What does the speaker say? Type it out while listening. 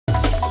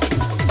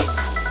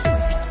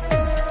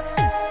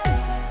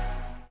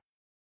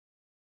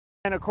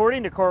And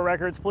according to court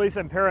records, police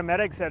and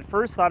paramedics at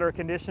first thought her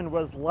condition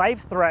was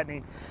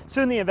life-threatening.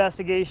 Soon the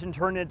investigation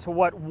turned into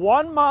what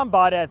one mom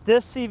bought at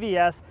this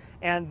CVS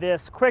and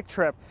this Quick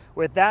Trip.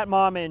 With that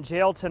mom in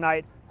jail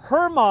tonight,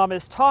 her mom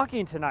is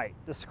talking tonight,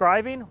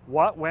 describing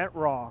what went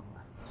wrong.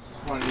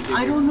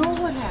 I don't know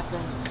what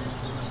happened.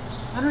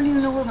 I don't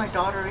even know where my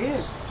daughter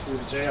is. She's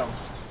in jail.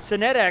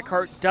 Sinette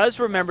Eckhart does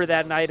remember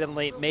that night in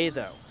late May,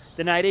 though.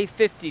 The night a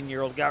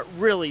 15-year-old got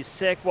really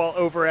sick while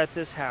over at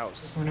this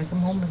house. When I come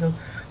home, I said,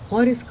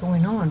 what is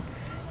going on?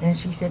 And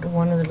she said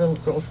one of the little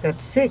girls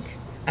got sick.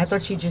 I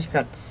thought she just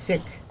got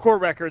sick.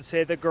 Court records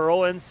say the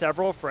girl and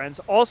several friends,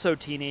 also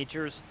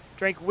teenagers,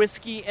 drank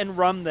whiskey and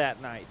rum that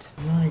night.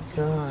 My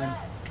God.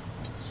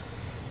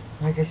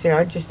 Like I said,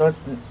 I just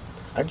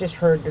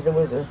heard that there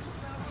was a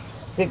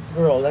sick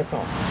girl, that's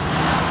all.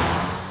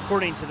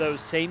 According to those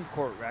same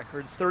court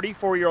records,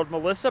 34-year-old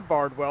Melissa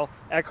Bardwell,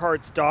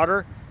 Eckhart's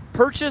daughter,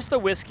 purchased the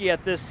whiskey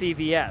at this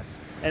CVS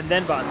and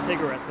then bought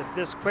cigarettes at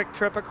this Quick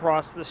Trip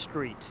across the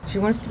street. She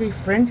wants to be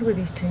friends with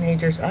these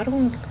teenagers. I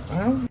don't.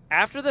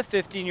 After the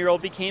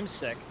 15-year-old became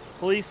sick,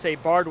 police say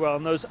Bardwell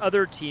and those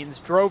other teens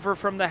drove her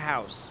from the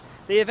house.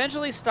 They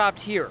eventually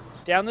stopped here,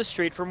 down the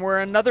street from where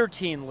another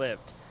teen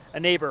lived. A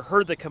neighbor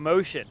heard the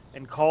commotion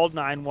and called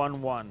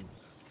 911.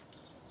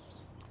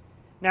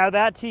 Now,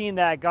 that teen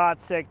that got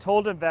sick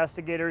told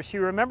investigators she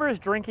remembers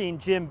drinking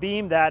Jim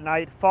Beam that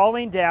night,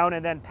 falling down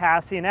and then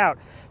passing out.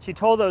 She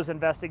told those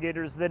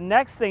investigators the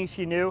next thing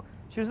she knew,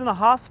 she was in the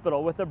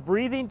hospital with a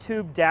breathing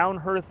tube down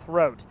her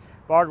throat.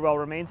 Bardwell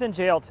remains in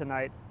jail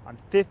tonight on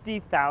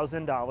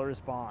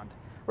 $50,000 bond.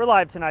 We're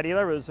live tonight.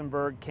 Eli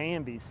Rosenberg,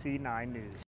 KMBC 9 News.